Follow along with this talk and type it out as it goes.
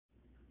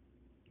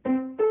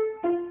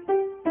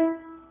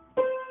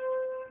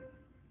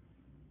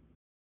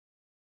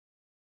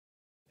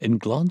In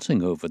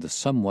glancing over the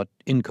somewhat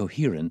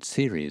incoherent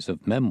series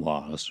of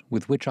memoirs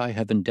with which I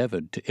have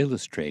endeavored to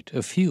illustrate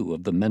a few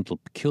of the mental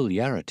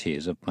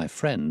peculiarities of my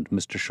friend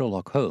Mr.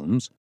 Sherlock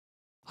Holmes,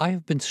 I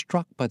have been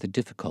struck by the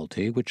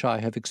difficulty which I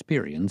have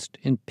experienced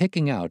in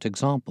picking out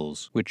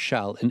examples which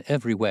shall in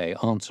every way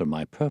answer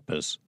my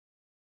purpose.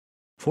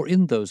 For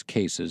in those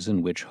cases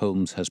in which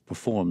Holmes has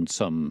performed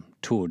some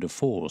tour de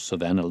force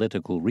of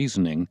analytical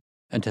reasoning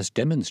and has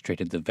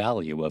demonstrated the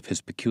value of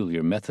his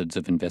peculiar methods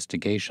of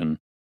investigation,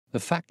 the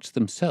facts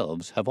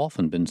themselves have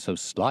often been so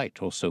slight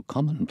or so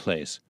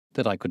commonplace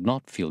that I could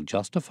not feel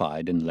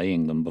justified in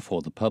laying them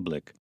before the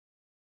public.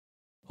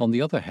 On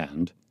the other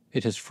hand,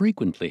 it has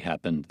frequently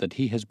happened that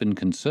he has been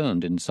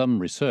concerned in some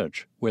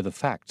research where the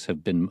facts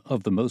have been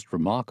of the most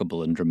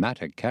remarkable and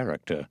dramatic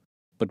character,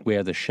 but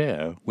where the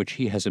share which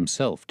he has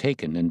himself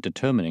taken in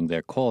determining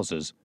their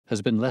causes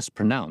has been less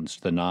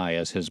pronounced than I,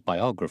 as his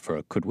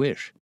biographer, could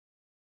wish.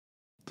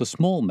 The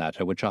small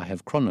matter which I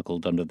have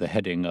chronicled under the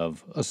heading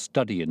of A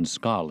Study in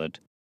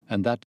Scarlet,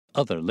 and that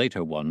other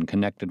later one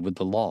connected with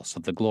the loss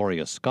of the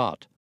Gloria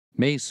Scott,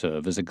 may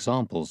serve as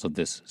examples of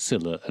this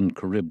Scylla and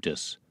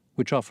Charybdis,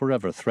 which are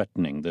forever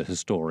threatening the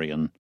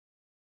historian.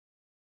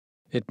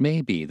 It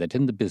may be that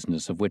in the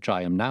business of which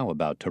I am now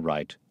about to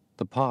write,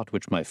 the part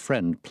which my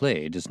friend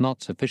played is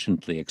not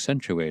sufficiently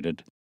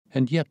accentuated,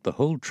 and yet the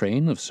whole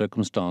train of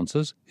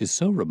circumstances is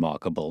so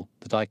remarkable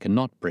that I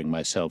cannot bring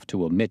myself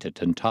to omit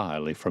it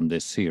entirely from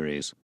this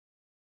series.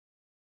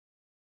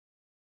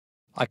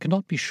 I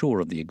cannot be sure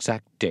of the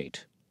exact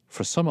date,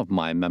 for some of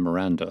my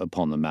memoranda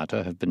upon the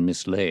matter have been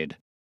mislaid,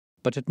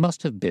 but it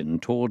must have been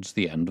towards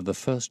the end of the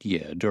first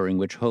year during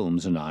which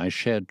Holmes and I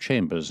shared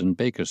chambers in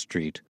Baker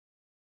Street.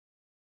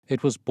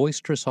 It was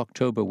boisterous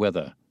October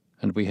weather,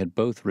 and we had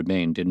both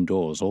remained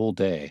indoors all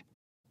day,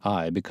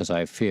 I because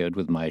I feared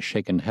with my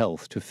shaken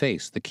health to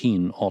face the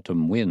keen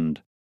autumn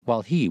wind,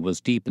 while he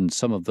was deep in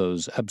some of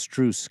those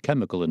abstruse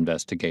chemical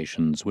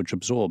investigations which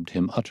absorbed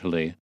him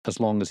utterly as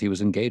long as he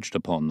was engaged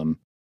upon them.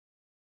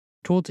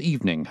 Towards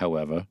evening,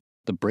 however,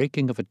 the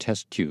breaking of a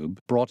test tube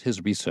brought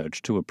his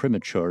research to a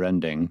premature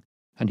ending,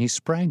 and he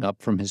sprang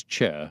up from his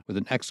chair with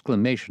an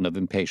exclamation of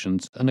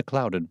impatience and a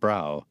clouded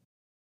brow.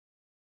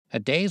 "A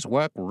day's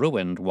work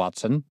ruined,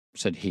 Watson,"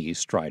 said he,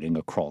 striding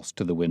across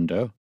to the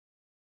window.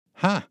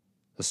 "Ha!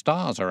 The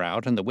stars are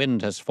out and the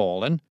wind has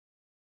fallen.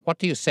 What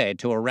do you say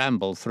to a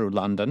ramble through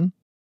London?"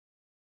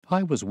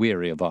 I was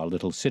weary of our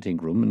little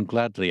sitting-room and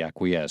gladly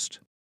acquiesced.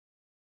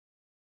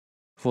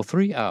 For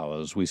 3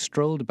 hours we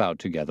strolled about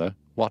together,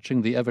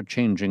 watching the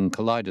ever-changing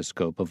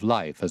kaleidoscope of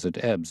life as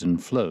it ebbs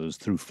and flows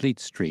through Fleet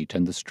Street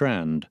and the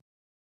Strand.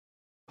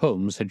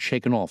 Holmes had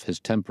shaken off his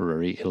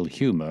temporary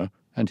ill-humor,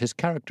 and his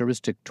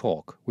characteristic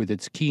talk, with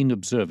its keen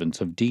observance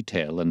of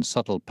detail and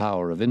subtle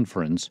power of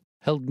inference,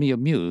 held me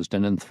amused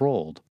and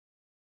enthralled.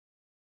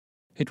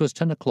 It was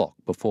 10 o'clock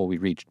before we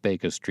reached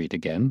Baker Street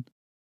again.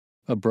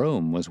 A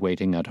brougham was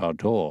waiting at our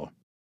door.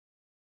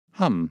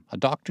 A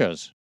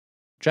doctor's.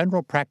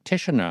 General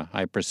practitioner,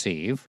 I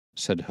perceive,"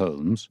 said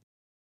Holmes.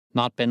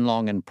 "Not been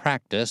long in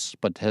practice,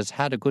 but has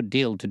had a good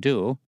deal to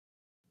do.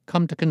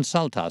 Come to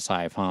consult us,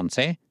 I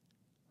fancy.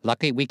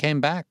 Lucky we came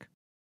back."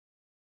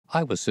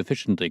 I was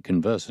sufficiently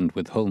conversant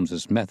with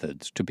Holmes's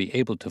methods to be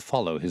able to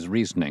follow his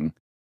reasoning,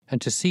 and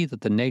to see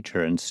that the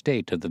nature and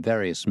state of the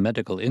various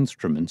medical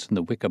instruments in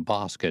the wicker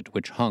basket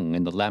which hung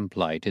in the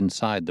lamplight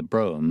inside the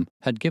brougham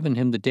had given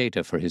him the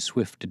data for his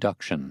swift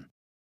deduction.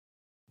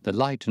 The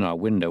light in our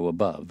window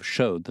above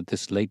showed that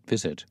this late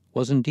visit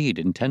was indeed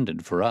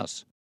intended for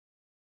us.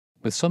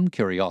 With some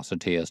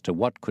curiosity as to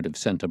what could have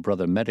sent a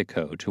brother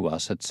medico to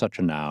us at such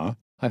an hour,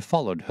 I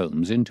followed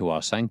Holmes into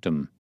our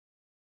sanctum.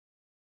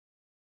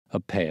 A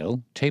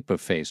pale,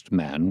 taper-faced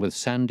man with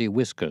sandy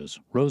whiskers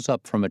rose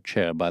up from a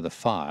chair by the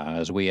fire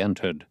as we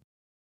entered.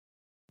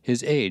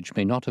 His age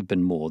may not have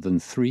been more than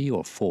 3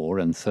 or 4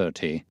 and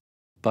 30,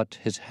 but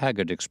his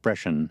haggard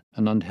expression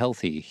and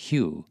unhealthy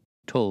hue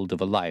told of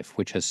a life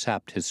which has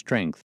sapped his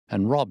strength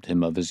and robbed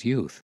him of his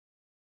youth.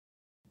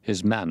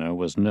 His manner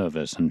was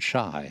nervous and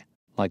shy,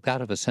 like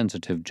that of a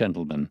sensitive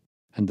gentleman,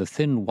 and the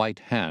thin white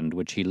hand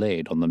which he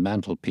laid on the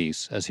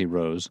mantelpiece as he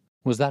rose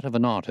was that of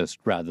an artist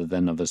rather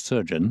than of a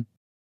surgeon.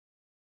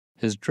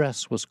 His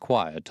dress was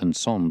quiet and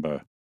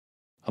sombre,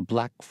 a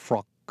black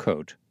frock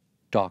coat,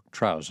 dark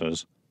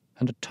trousers,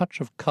 and a touch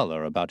of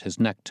color about his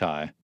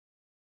necktie.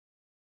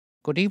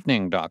 "Good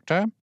evening,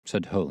 Doctor,"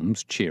 said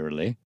Holmes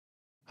cheerily.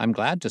 "I'm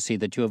glad to see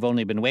that you have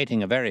only been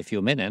waiting a very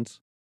few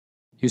minutes."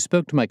 "You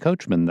spoke to my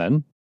coachman,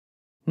 then?"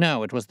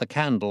 "No, it was the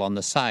candle on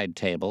the side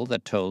table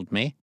that told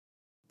me.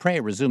 Pray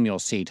resume your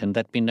seat and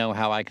let me know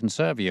how I can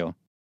serve you."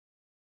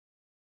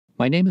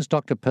 "My name is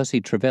Dr.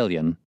 Percy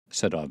Trevelyan,"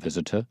 said our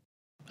visitor,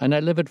 "and I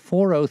live at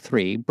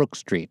 403 Brook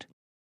Street."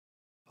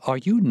 "Are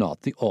you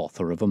not the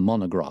author of a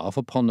monograph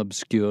upon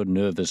obscure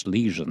nervous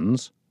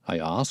lesions?" I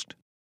asked.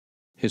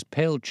 His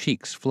pale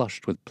cheeks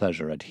flushed with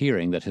pleasure at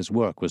hearing that his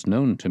work was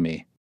known to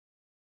me.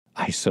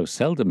 "I so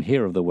seldom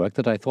hear of the work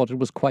that I thought it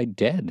was quite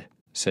dead,"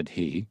 said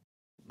he.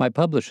 "My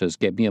publishers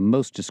gave me a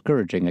most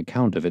discouraging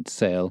account of its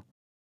sale."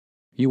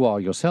 You are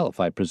yourself,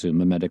 I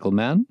presume, a medical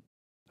man?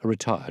 A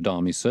retired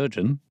army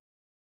surgeon?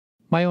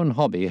 My own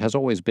hobby has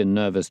always been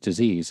nervous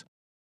disease.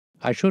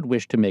 I should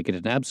wish to make it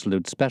an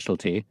absolute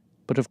specialty,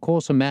 but of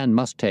course a man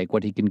must take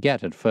what he can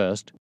get at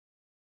first.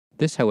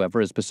 This,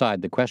 however, is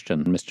beside the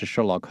question, Mr.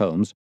 Sherlock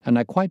Holmes, and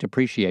I quite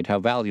appreciate how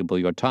valuable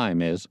your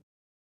time is.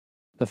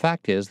 The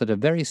fact is that a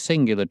very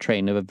singular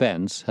train of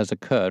events has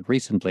occurred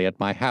recently at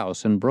my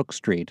house in Brook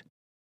Street,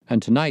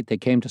 and tonight they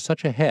came to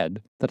such a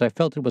head that I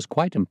felt it was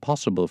quite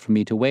impossible for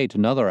me to wait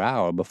another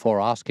hour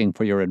before asking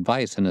for your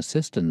advice and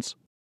assistance.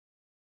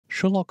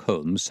 Sherlock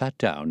Holmes sat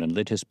down and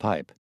lit his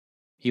pipe.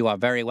 "You are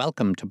very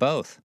welcome to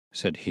both,"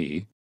 said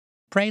he.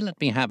 "Pray let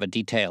me have a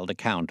detailed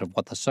account of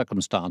what the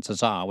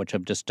circumstances are which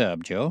have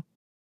disturbed you."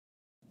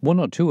 "One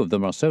or two of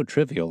them are so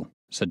trivial,"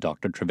 said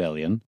Dr.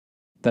 Trevelyan,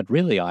 "that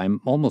really I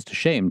am almost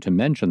ashamed to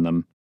mention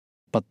them.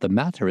 But the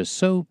matter is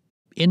so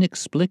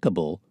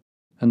inexplicable,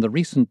 and the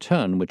recent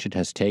turn which it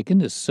has taken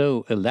is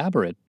so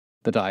elaborate,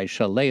 that I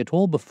shall lay it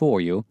all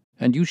before you,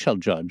 and you shall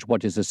judge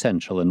what is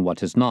essential and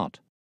what is not.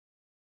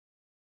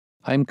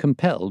 I am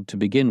compelled, to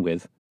begin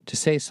with, to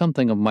say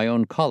something of my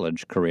own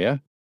college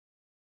career.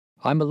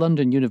 I'm a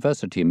London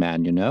University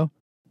man, you know,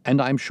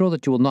 and I'm sure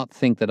that you will not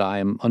think that I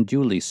am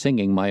unduly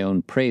singing my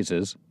own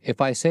praises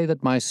if I say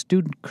that my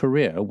student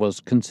career was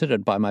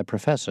considered by my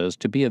professors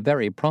to be a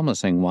very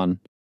promising one.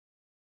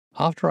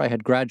 After I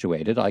had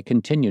graduated, I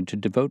continued to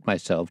devote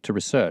myself to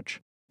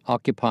research,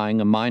 occupying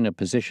a minor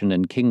position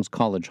in King's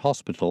College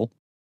Hospital,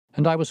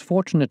 and I was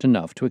fortunate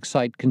enough to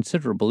excite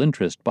considerable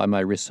interest by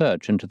my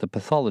research into the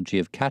pathology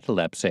of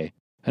catalepsy,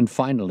 and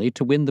finally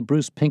to win the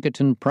Bruce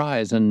Pinkerton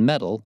Prize and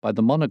Medal by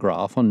the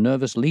monograph on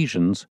nervous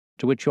lesions,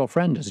 to which your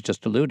friend has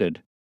just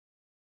alluded.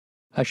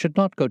 I should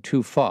not go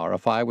too far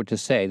if I were to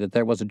say that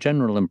there was a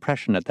general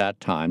impression at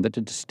that time that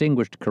a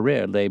distinguished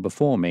career lay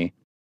before me.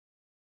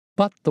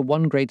 But the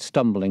one great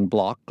stumbling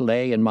block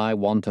lay in my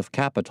want of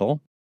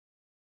capital.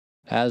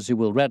 As you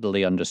will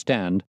readily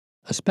understand,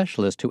 a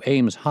specialist who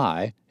aims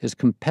high is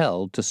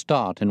compelled to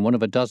start in one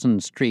of a dozen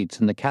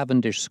streets in the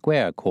Cavendish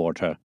Square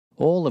quarter,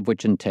 all of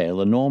which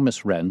entail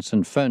enormous rents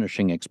and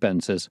furnishing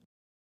expenses.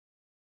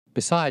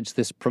 Besides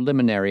this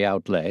preliminary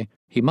outlay,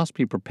 he must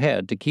be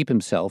prepared to keep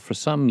himself for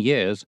some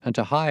years and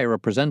to hire a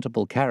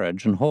presentable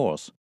carriage and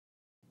horse.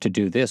 To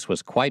do this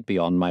was quite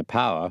beyond my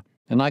power,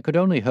 and I could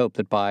only hope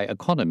that by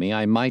economy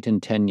I might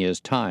in 10 years'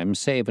 time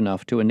save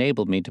enough to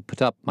enable me to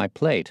put up my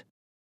plate.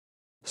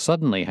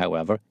 Suddenly,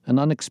 however, an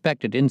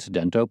unexpected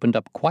incident opened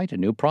up quite a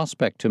new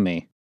prospect to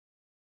me.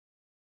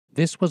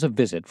 This was a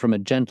visit from a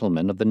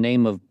gentleman of the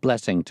name of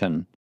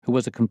Blessington, who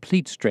was a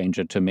complete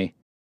stranger to me.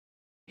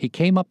 He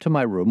came up to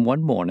my room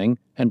one morning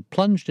and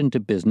plunged into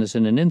business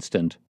in an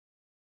instant.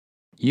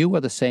 "You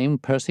are the same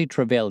Percy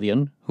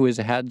Trevelyan who has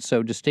had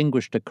so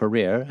distinguished a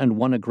career and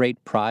won a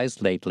great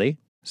prize lately?"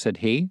 said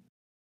he.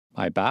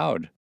 I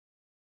bowed.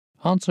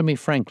 "Answer me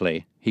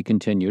frankly," he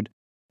continued,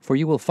 "for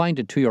you will find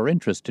it to your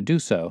interest to do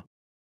so.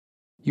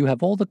 You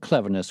have all the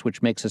cleverness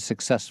which makes a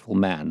successful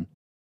man.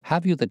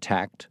 Have you the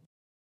tact?"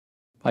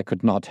 I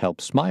could not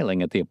help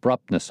smiling at the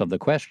abruptness of the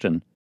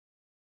question.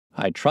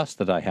 "I trust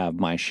that I have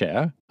my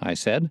share," I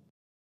said.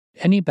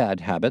 "Any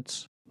bad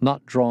habits?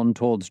 Not drawn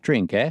towards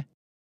drink, eh?"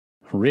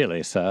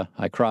 "Really, sir,"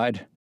 I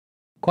cried.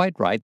 "Quite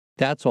right,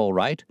 that's all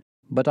right,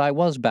 but I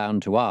was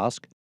bound to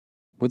ask.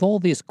 With all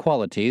these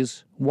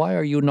qualities, why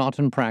are you not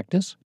in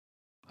practice?"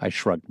 I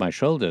shrugged my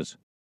shoulders.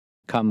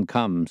 "Come,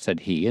 come,"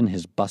 said he in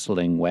his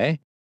bustling way.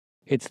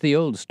 "It's the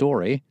old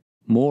story.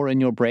 More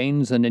in your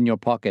brains than in your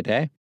pocket,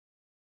 eh?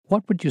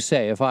 What would you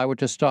say if I were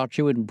to start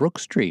you in Brook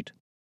Street?"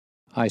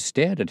 I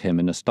stared at him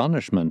in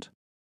astonishment.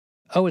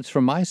 "Oh, it's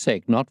for my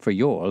sake, not for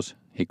yours,"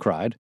 he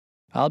cried.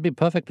 "I'll be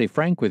perfectly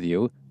frank with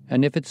you,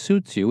 and if it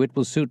suits you, it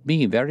will suit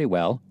me very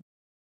well.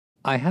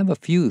 I have a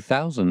few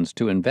thousands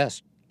to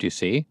invest, you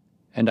see,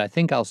 and I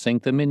think I'll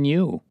sink them in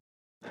you."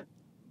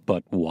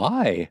 "But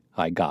why?"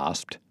 I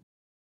gasped.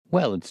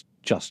 "Well, it's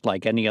just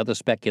like any other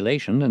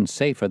speculation and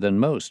safer than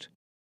most."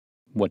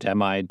 "What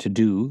am I to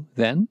do,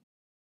 then?"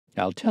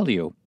 "I'll tell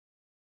you.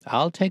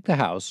 I'll take the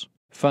house,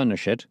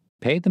 furnish it,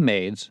 pay the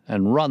maids,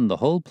 and run the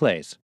whole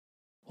place.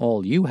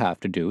 All you have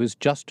to do is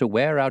just to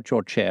wear out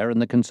your chair in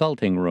the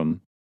consulting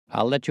room.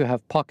 I'll let you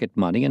have pocket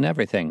money and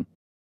everything.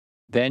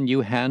 Then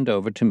you hand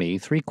over to me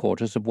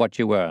 3/4 of what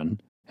you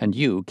earn, and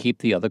you keep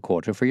the other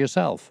quarter for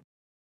yourself."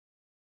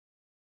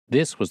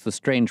 This was the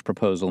strange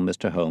proposal,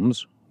 Mr.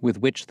 Holmes, with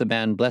which the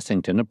man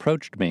Blessington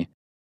approached me.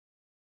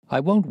 I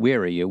won't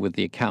weary you with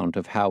the account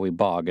of how we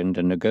bargained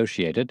and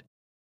negotiated.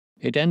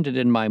 It ended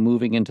in my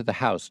moving into the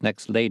house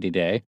next Lady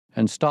Day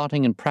and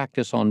starting in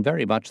practice on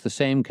very much the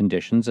same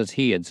conditions as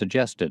he had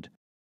suggested.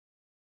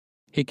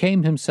 He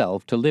came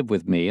himself to live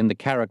with me in the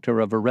character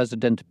of a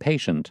resident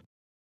patient.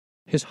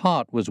 His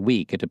heart was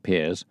weak, it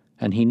appears,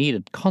 and he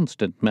needed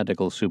constant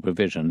medical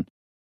supervision.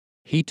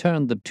 He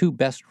turned the 2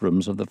 best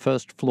rooms of the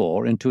first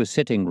floor into a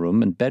sitting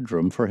room and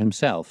bedroom for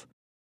himself.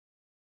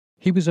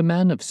 He was a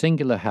man of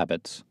singular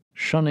habits,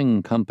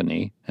 shunning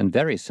company, and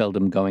very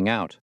seldom going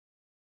out.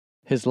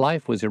 His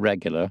life was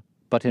irregular,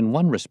 but in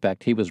one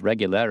respect he was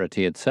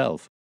regularity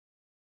itself.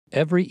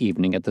 Every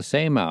evening at the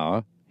same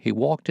hour, he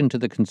walked into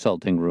the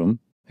consulting room,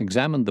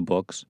 examined the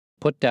books,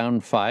 put down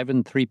 5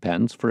 and 3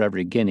 for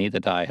every guinea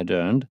that I had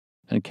earned,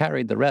 and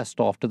carried the rest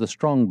off to the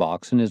strong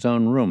box in his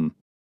own room.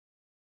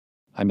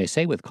 I may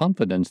say with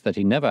confidence that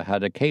he never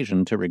had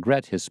occasion to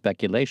regret his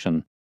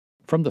speculation.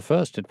 From the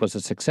first it was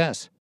a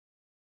success.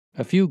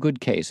 A few good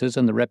cases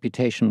and the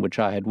reputation which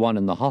I had won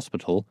in the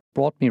hospital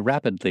brought me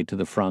rapidly to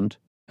the front,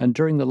 and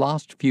during the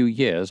last few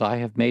years I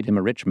have made him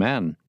a rich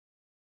man.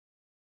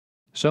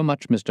 So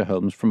much, Mr.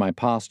 Holmes, for my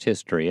past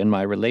history and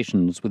my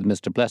relations with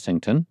Mr.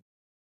 Blessington.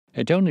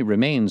 It only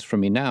remains for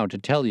me now to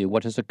tell you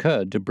what has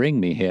occurred to bring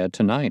me here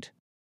tonight.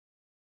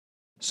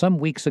 Some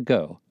weeks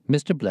ago,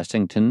 Mr.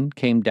 Blessington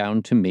came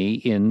down to me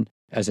in,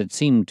 as it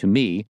seemed to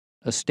me,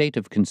 a state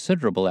of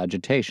considerable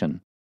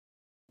agitation.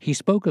 He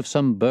spoke of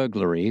some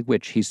burglary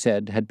which, he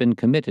said, had been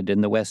committed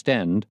in the West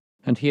End,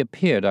 and he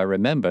appeared, I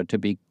remember, to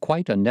be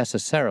quite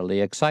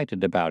unnecessarily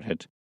excited about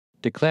it,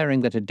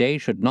 declaring that a day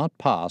should not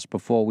pass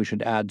before we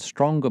should add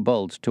stronger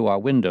bolts to our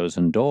windows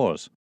and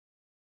doors.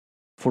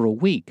 For a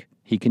week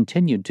he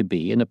continued to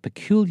be in a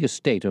peculiar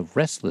state of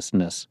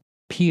restlessness,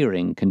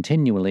 peering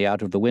continually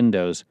out of the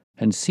windows,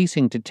 and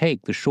ceasing to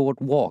take the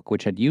short walk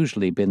which had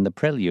usually been the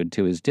prelude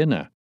to his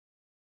dinner.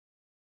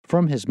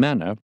 From his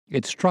manner,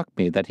 it struck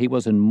me that he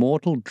was in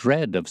mortal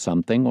dread of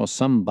something or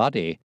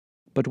somebody,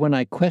 but when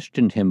I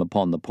questioned him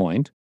upon the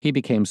point, he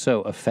became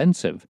so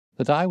offensive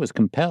that I was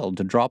compelled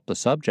to drop the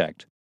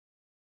subject.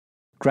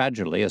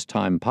 Gradually, as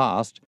time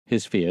passed,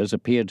 his fears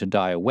appeared to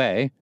die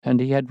away, and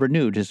he had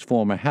renewed his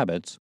former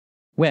habits,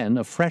 when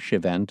a fresh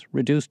event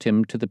reduced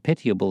him to the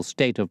pitiable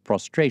state of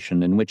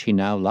prostration in which he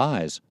now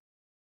lies.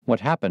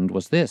 What happened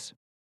was this.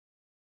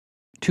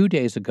 2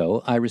 days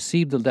ago I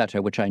received the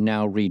letter which I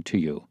now read to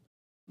you.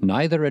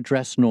 Neither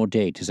address nor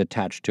date is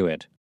attached to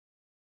it.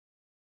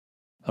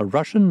 A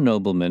Russian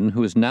nobleman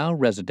who is now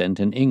resident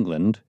in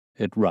England,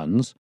 it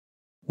runs,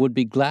 would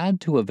be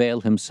glad to avail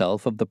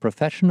himself of the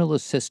professional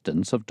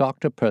assistance of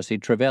Dr. Percy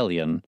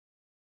Trevelyan.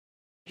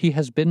 He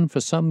has been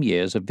for some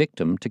years a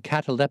victim to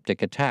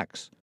cataleptic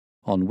attacks,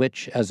 on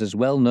which, as is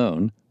well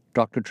known,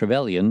 Dr.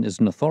 Trevelyan is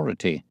an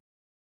authority.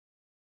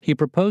 He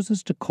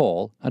proposes to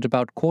call at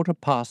about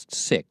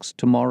 6:15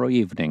 tomorrow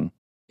evening,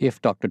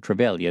 if Dr.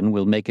 Trevelyan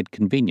will make it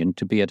convenient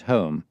to be at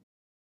home.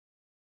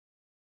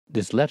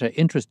 This letter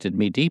interested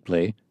me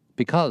deeply,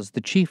 because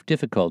the chief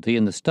difficulty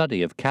in the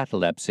study of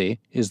catalepsy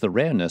is the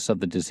rareness of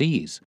the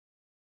disease.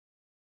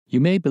 You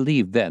may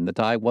believe then that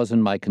I was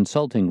in my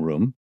consulting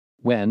room,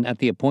 when at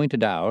the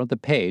appointed hour the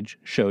page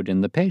showed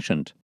in the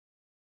patient.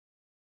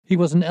 He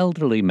was an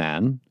elderly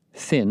man,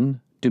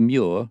 thin,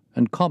 demure,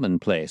 and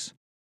commonplace,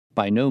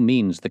 by no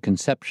means the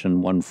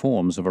conception one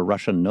forms of a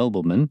Russian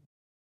nobleman.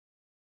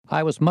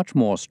 I was much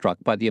more struck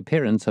by the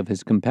appearance of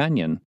his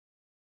companion.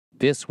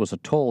 This was a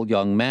tall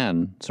young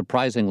man,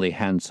 surprisingly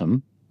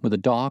handsome, with a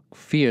dark,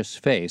 fierce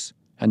face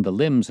and the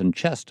limbs and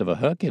chest of a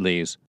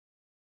Hercules.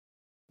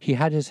 He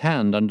had his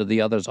hand under the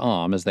other's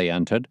arm as they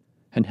entered,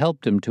 and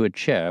helped him to a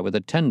chair with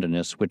a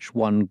tenderness which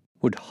one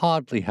would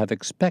hardly have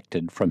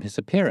expected from his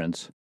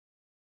appearance.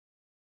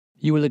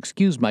 "You will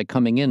excuse my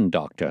coming in,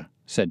 doctor,"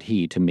 said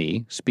he to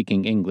me,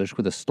 speaking English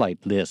with a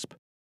slight lisp.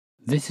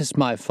 "This is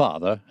my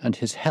father, and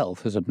his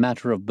health is a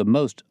matter of the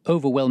most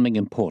overwhelming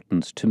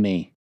importance to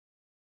me."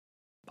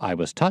 I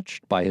was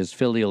touched by his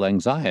filial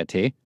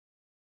anxiety.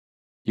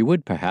 "You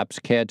would perhaps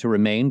care to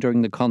remain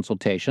during the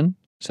consultation?"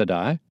 said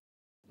I.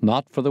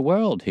 "Not for the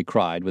world," he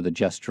cried with a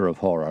gesture of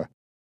horror.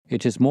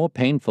 "It is more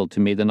painful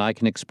to me than I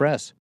can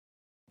express.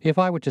 If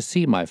I were to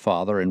see my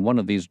father in one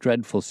of these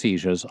dreadful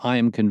seizures, I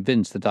am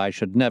convinced that I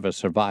should never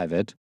survive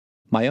it.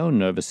 My own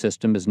nervous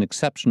system is an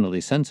exceptionally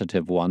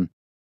sensitive one.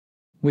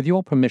 With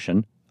your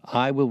permission,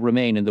 I will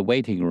remain in the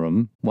waiting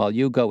room while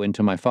you go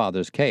into my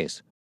father's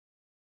case."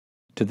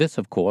 To this,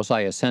 of course,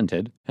 I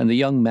assented, and the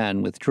young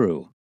man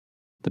withdrew.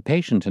 The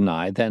patient and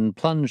I then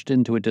plunged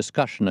into a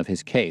discussion of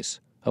his case,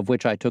 of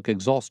which I took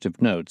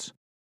exhaustive notes.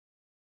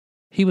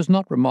 He was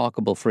not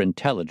remarkable for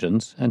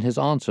intelligence, and his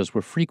answers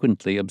were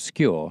frequently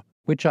obscure,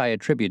 which I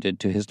attributed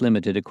to his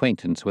limited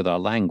acquaintance with our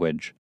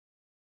language.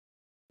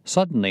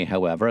 Suddenly,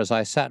 however, as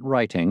I sat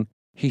writing,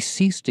 he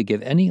ceased to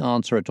give any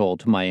answer at all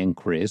to my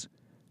inquiries,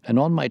 and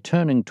on my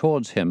turning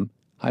towards him,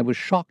 I was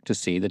shocked to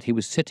see that he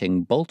was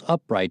sitting bolt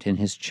upright in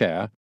his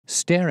chair,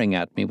 staring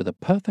at me with a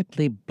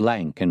perfectly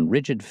blank and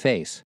rigid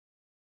face.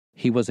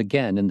 He was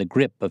again in the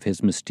grip of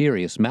his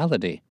mysterious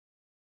malady.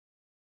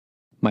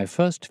 My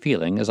first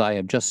feeling, as I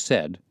have just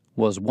said,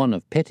 was one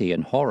of pity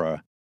and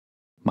horror.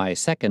 My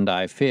second,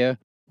 I fear,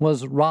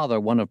 was rather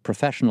one of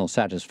professional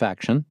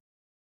satisfaction.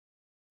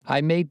 I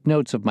made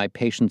notes of my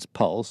patient's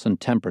pulse and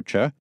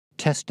temperature,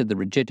 tested the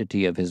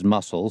rigidity of his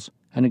muscles,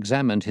 and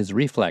examined his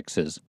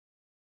reflexes.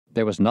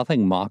 There was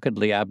nothing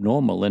markedly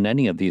abnormal in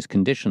any of these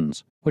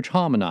conditions, which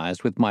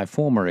harmonized with my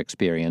former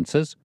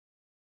experiences.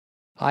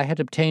 I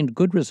had obtained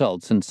good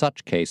results in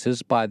such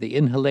cases by the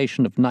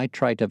inhalation of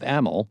nitrite of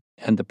amyl,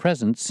 and the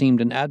present seemed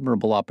an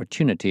admirable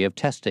opportunity of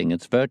testing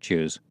its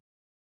virtues.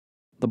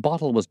 The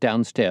bottle was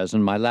downstairs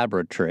in my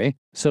laboratory,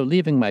 so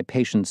leaving my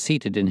patient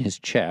seated in his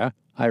chair,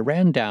 I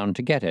ran down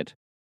to get it.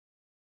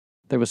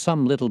 There was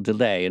some little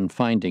delay in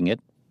finding it,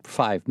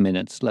 5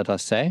 minutes, let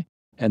us say,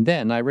 and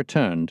then I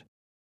returned.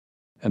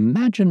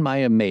 Imagine my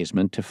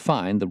amazement to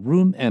find the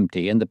room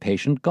empty and the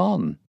patient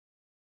gone.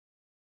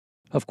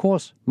 Of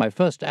course, my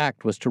first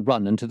act was to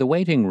run into the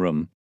waiting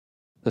room.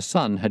 The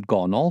son had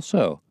gone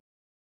also.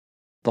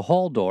 The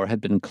hall door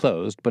had been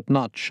closed but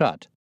not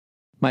shut.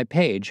 My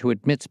page who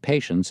admits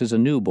patients is a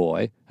new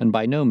boy and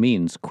by no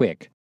means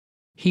quick.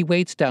 He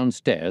waits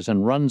downstairs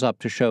and runs up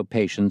to show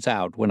patients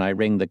out when I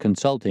ring the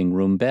consulting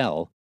room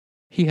bell.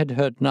 He had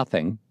heard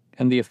nothing,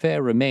 and the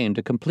affair remained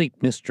a complete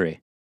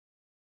mystery.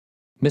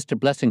 Mr.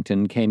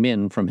 Blessington came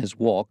in from his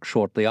walk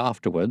shortly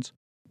afterwards,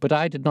 but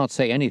I did not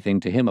say anything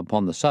to him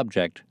upon the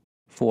subject,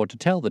 for, to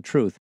tell the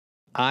truth,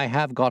 I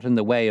have got in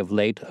the way of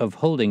late of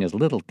holding as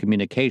little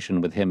communication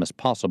with him as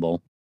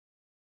possible.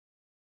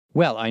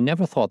 Well, I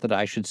never thought that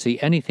I should see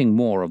anything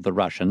more of the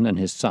Russian and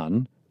his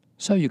son,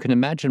 so you can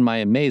imagine my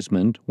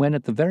amazement when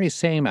at the very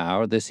same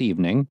hour this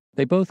evening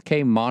they both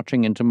came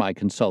marching into my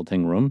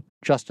consulting room,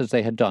 just as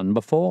they had done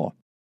before.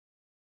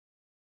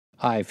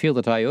 "I feel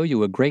that I owe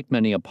you a great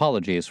many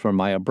apologies for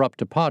my abrupt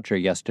departure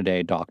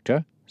yesterday,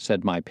 Doctor,"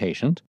 said my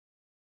patient.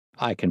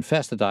 "I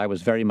confess that I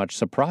was very much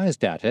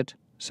surprised at it,"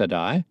 said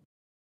I.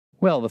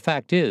 "Well, the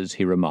fact is,"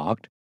 he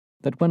remarked,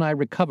 "that when I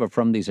recover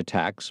from these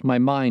attacks, my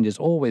mind is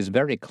always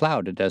very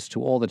clouded as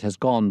to all that has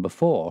gone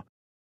before.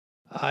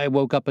 I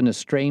woke up in a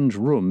strange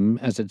room,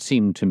 as it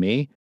seemed to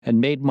me,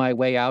 and made my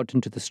way out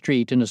into the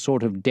street in a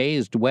sort of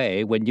dazed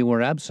way when you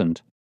were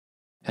absent.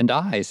 And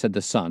I," said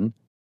the son,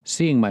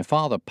 "seeing my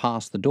father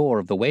pass the door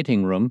of the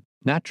waiting room,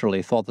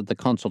 naturally thought that the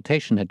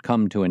consultation had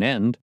come to an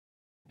end.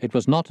 It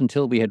was not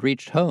until we had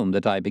reached home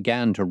that I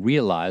began to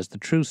realize the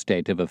true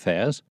state of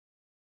affairs."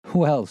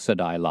 "Well," said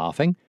I,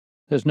 laughing,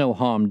 "there's no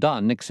harm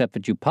done except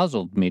that you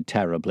puzzled me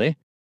terribly.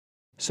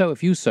 So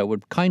if you, sir,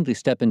 would kindly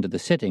step into the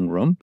sitting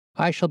room,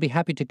 I shall be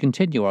happy to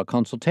continue our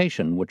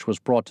consultation, which was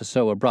brought to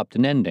so abrupt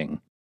an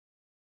ending."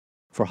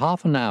 For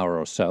half an hour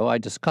or so I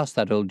discussed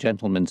that old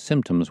gentleman's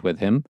symptoms with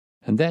him,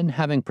 and then,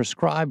 having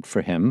prescribed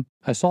for him,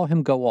 I saw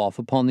him go off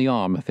upon the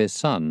arm of his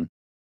son.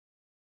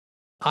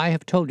 I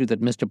have told you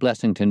that Mr.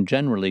 Blessington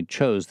generally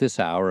chose this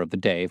hour of the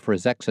day for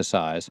his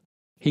exercise.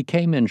 He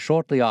came in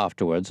shortly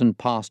afterwards and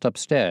passed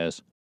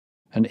upstairs.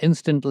 An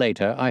instant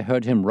later I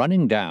heard him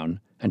running down,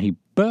 and he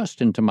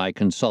burst into my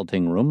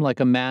consulting room like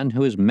a man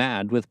who is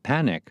mad with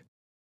panic.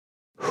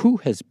 "Who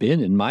has been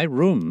in my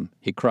room?"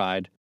 he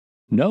cried.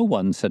 "No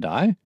one," said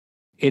I.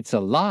 "It's a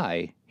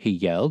lie," he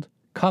yelled.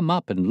 "Come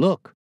up and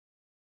look."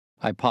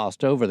 I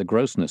passed over the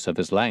grossness of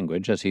his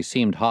language, as he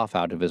seemed half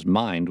out of his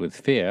mind with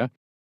fear.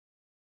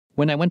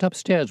 When I went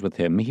upstairs with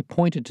him, he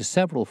pointed to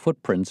several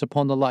footprints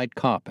upon the light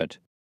carpet.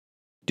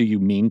 "Do you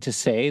mean to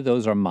say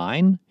those are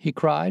mine?" he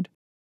cried.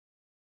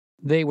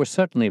 They were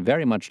certainly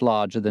very much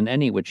larger than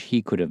any which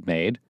he could have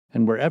made,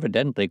 and were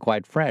evidently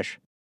quite fresh.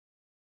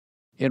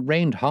 It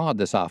rained hard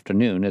this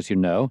afternoon, as you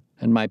know,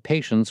 and my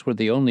patients were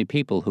the only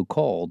people who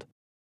called.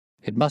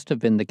 It must have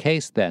been the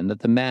case, then,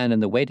 that the man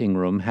in the waiting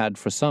room had,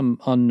 for some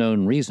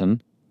unknown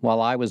reason, while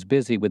I was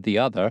busy with the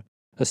other,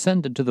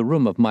 ascended to the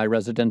room of my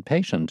resident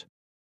patient.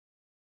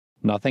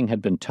 Nothing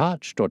had been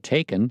touched or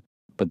taken,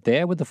 but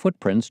there were the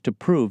footprints to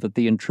prove that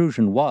the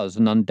intrusion was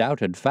an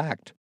undoubted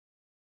fact.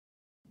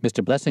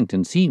 Mr.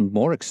 Blessington seemed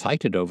more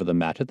excited over the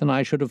matter than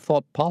I should have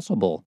thought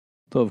possible,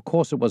 though of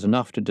course it was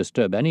enough to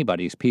disturb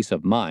anybody's peace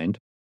of mind.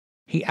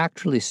 He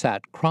actually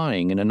sat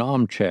crying in an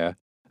armchair,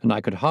 and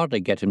I could hardly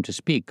get him to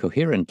speak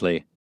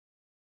coherently.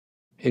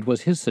 It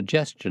was his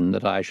suggestion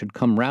that I should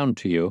come round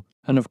to you,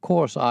 and of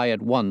course I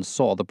at once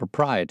saw the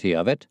propriety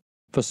of it,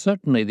 for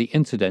certainly the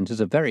incident is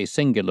a very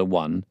singular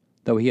one,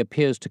 though he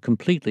appears to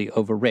completely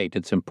overrate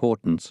its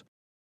importance.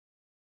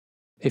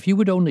 If you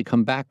would only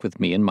come back with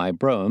me in my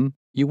brougham,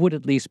 you would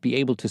at least be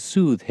able to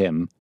soothe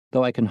him,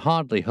 though I can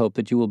hardly hope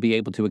that you will be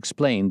able to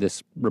explain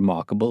this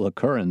remarkable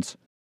occurrence."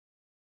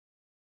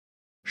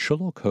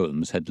 Sherlock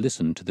Holmes had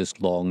listened to this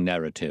long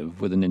narrative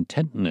with an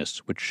intentness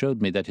which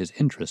showed me that his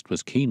interest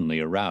was keenly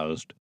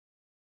aroused.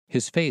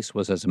 His face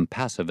was as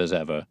impassive as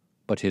ever,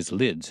 but his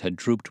lids had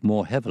drooped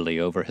more heavily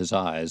over his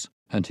eyes,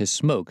 and his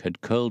smoke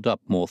had curled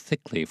up more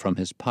thickly from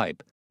his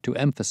pipe to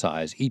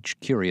emphasize each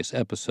curious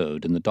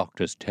episode in the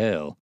doctor's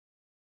tale.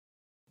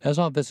 As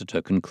our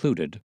visitor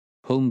concluded,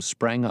 Holmes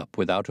sprang up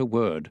without a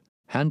word,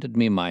 handed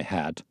me my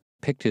hat,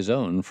 picked his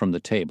own from the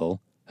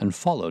table, and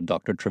followed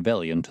Dr.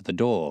 Trevelyan to the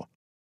door.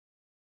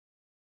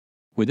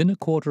 Within a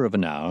quarter of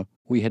an hour,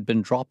 we had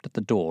been dropped at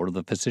the door of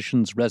the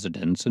physician's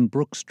residence in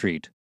Brook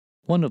Street,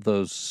 one of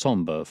those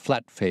sombre,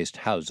 flat-faced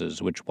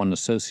houses which one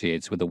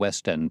associates with a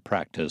West End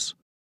practice.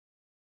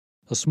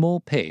 A small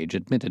page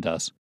admitted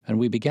us, and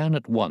we began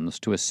at once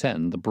to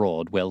ascend the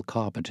broad,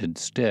 well-carpeted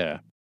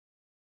stair.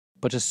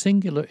 But a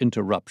singular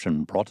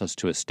interruption brought us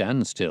to a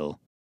standstill.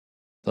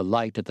 The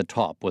light at the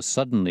top was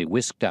suddenly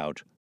whisked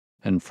out,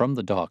 and from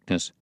the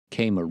darkness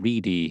came a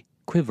reedy,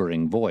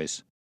 quivering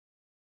voice.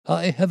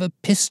 "I have a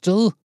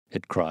pistol,"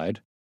 it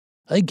cried.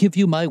 "I give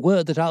you my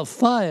word that I'll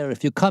fire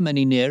if you come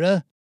any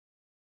nearer."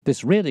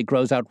 "This really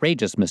grows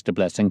outrageous, Mr.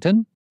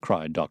 Blessington,"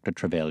 cried Dr.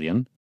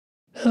 Trevelyan.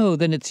 "Oh,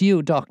 then it's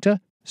you, Doctor,"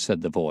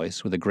 said the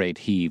voice, with a great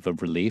heave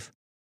of relief.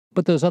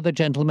 "But those other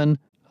gentlemen,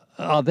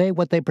 are they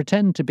what they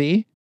pretend to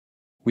be?"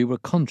 We were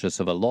conscious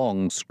of a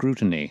long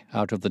scrutiny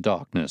out of the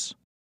darkness.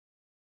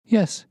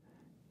 Yes,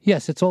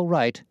 it's all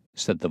right,"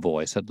 said the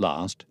voice at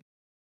last.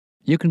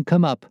 "You can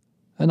come up,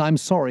 and I'm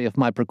sorry if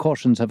my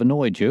precautions have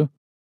annoyed you."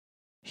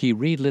 He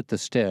relit the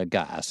stair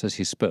gas as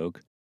he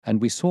spoke, and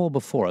we saw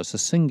before us a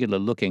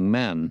singular-looking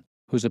man,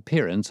 whose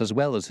appearance as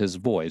well as his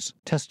voice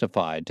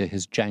testified to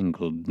his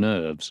jangled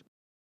nerves.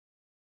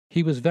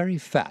 He was very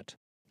fat,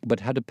 but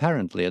had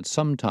apparently at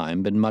some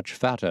time been much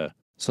fatter,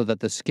 so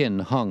that the skin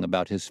hung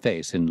about his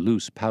face in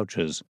loose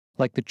pouches,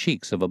 like the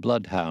cheeks of a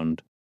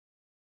bloodhound.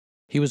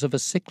 He was of a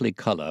sickly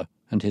color,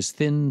 and his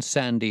thin,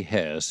 sandy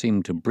hair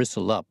seemed to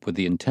bristle up with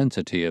the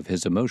intensity of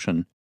his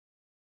emotion.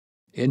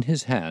 In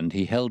his hand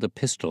he held a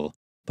pistol,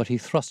 but he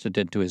thrust it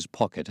into his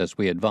pocket as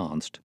we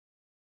advanced.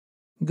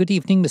 "Good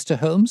evening, Mr.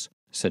 Holmes,"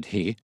 said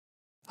he.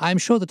 "I am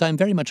sure that I am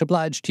very much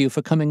obliged to you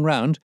for coming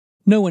round.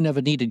 No one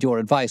ever needed your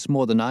advice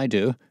more than I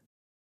do.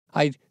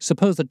 I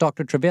suppose that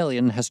Dr.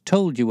 Trevelyan has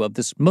told you of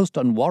this most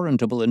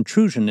unwarrantable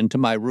intrusion into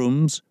my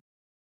rooms?"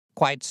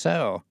 "Quite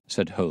so,"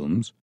 said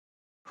Holmes.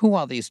 "Who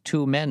are these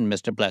two men,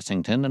 Mr.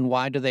 Blessington, and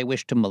why do they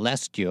wish to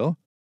molest you?"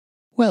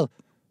 Well,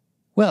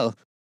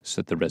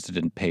 said the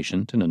resident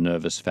patient in a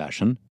nervous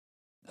fashion.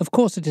 "Of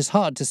course it is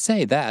hard to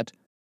say that.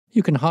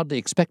 You can hardly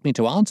expect me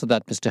to answer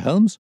that, Mr.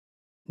 Holmes."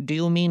 "Do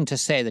you mean to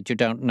say that you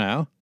don't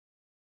know?"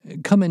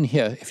 "Come in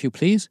here, if you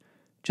please.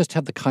 Just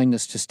have the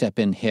kindness to step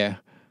in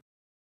here."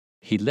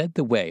 He led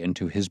the way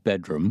into his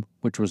bedroom,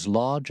 which was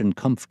large and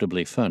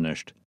comfortably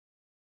furnished.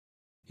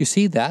 "You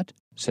see that?"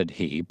 said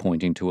he,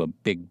 pointing to a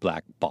big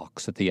black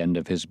box at the end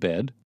of his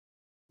bed.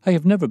 "I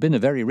have never been a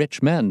very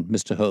rich man,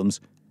 Mr. Holmes.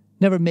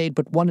 Never made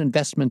but one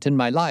investment in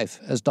my life,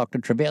 as Dr.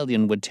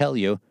 Trevelyan would tell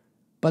you.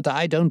 But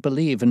I don't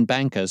believe in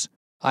bankers.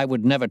 I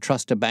would never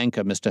trust a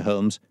banker, Mr.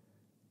 Holmes.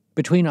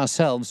 Between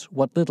ourselves,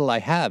 what little I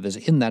have is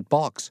in that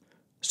box,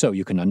 so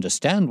you can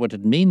understand what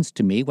it means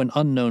to me when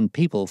unknown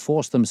people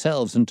force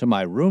themselves into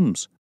my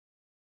rooms."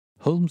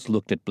 Holmes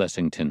looked at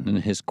Blessington in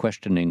his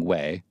questioning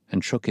way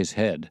and shook his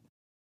head.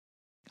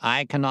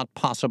 "I cannot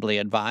possibly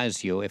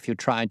advise you if you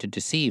try to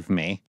deceive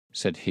me,"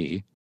 said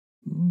he.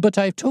 "But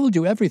I've told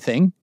you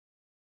everything."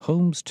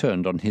 Holmes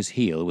turned on his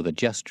heel with a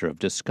gesture of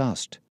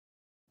disgust.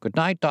 "Good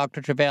night,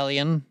 Dr.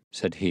 Trevelyan,"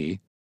 said he.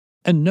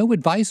 "And no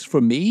advice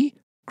for me?"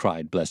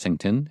 cried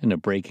Blessington in a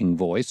breaking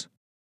voice.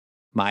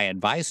 "My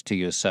advice to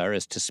you, sir,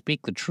 is to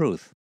speak the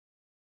truth."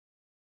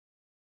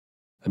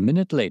 A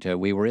minute later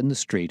we were in the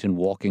street and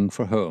walking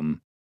for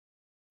home.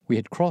 We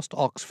had crossed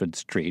Oxford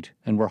Street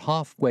and were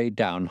halfway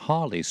down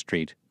Harley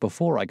Street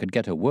before I could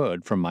get a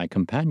word from my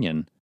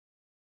companion.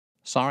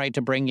 "Sorry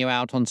to bring you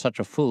out on such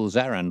a fool's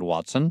errand,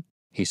 Watson,"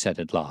 he said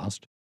at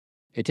last.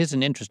 "It is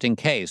an interesting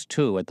case,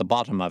 too, at the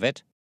bottom of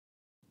it."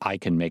 "I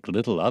can make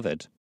little of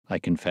it," I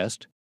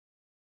confessed.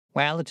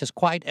 "Well, it is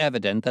quite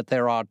evident that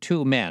there are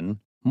two men,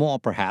 more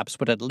perhaps,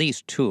 but at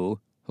least two,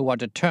 who are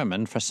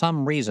determined for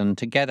some reason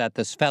to get at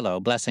this fellow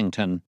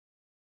Blessington.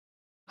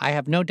 I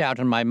have no doubt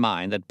in my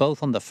mind that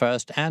both on the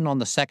first and on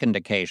the second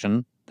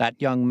occasion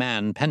that young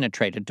man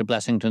penetrated to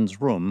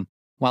Blessington's room,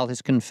 while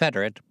his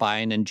confederate, by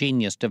an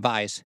ingenious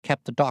device,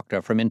 kept the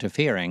doctor from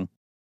interfering."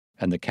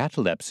 "And the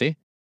catalepsy?"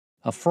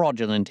 "A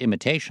fraudulent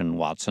imitation,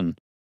 Watson,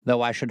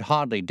 though I should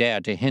hardly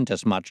dare to hint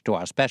as much to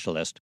our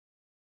specialist.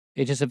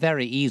 It is a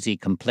very easy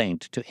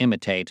complaint to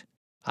imitate.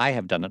 I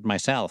have done it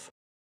myself."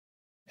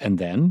 "And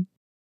then?"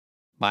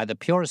 "By the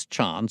purest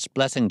chance,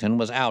 Blessington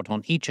was out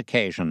on each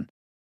occasion.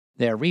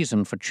 Their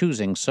reason for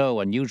choosing so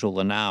unusual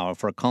an hour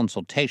for a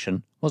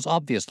consultation was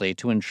obviously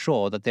to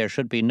ensure that there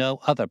should be no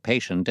other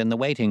patient in the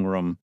waiting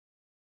room.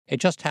 It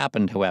just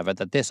happened, however,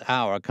 that this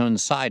hour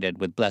coincided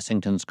with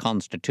Blessington's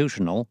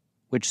constitutional,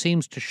 which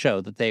seems to show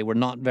that they were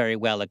not very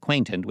well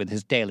acquainted with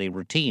his daily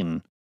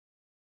routine.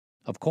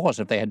 Of course,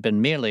 if they had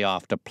been merely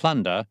after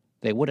plunder,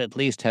 they would at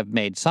least have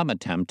made some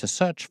attempt to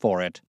search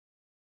for it.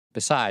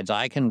 Besides,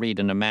 I can read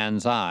in a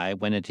man's eye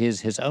when it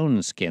is his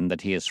own skin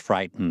that he is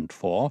frightened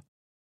for.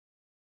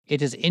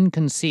 It is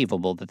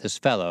inconceivable that this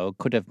fellow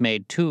could have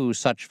made two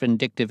such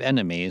vindictive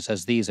enemies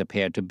as these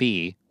appear to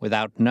be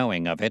without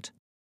knowing of it.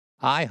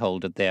 I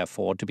hold it,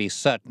 therefore, to be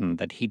certain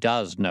that he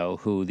does know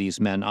who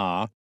these men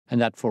are, and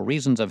that for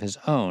reasons of his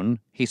own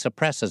he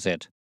suppresses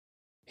it.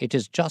 It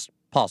is just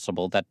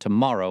possible that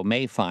tomorrow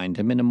may find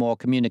him in a more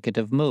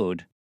communicative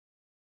mood."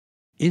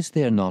 "Is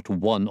there not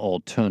one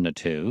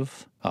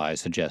alternative?" I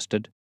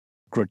suggested.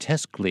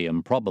 "Grotesquely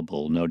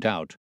improbable, no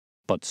doubt,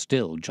 but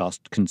still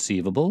just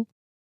conceivable?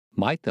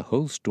 Might the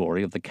whole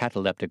story of the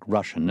cataleptic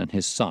Russian and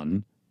his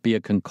son be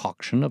a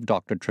concoction of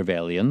Dr.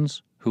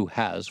 Trevelyan's, who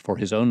has, for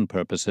his own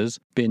purposes,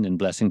 been in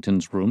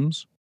Blessington's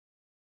rooms?"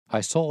 I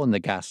saw in the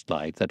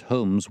gaslight that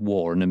Holmes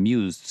wore an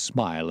amused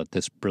smile at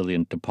this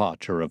brilliant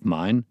departure of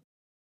mine.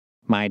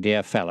 "My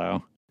dear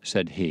fellow,"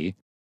 said he,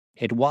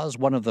 "it was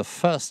one of the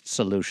first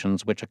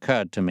solutions which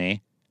occurred to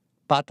me,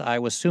 but I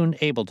was soon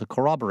able to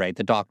corroborate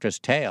the doctor's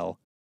tale.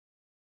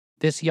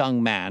 This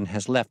young man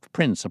has left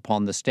prints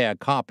upon the stair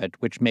carpet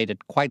which made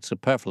it quite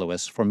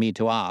superfluous for me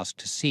to ask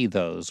to see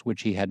those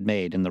which he had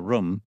made in the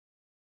room.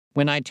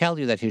 When I tell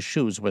you that his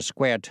shoes were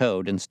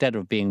square-toed instead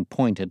of being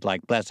pointed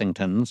like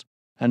Blessington's,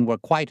 and were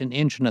quite an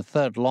inch and a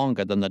third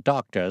longer than the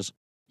doctor's,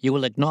 you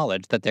will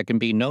acknowledge that there can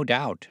be no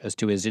doubt as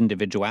to his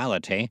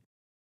individuality.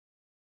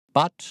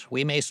 But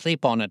we may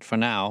sleep on it for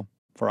now,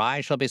 for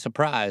I shall be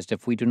surprised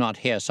if we do not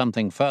hear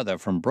something further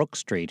from Brook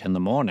Street in the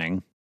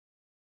morning.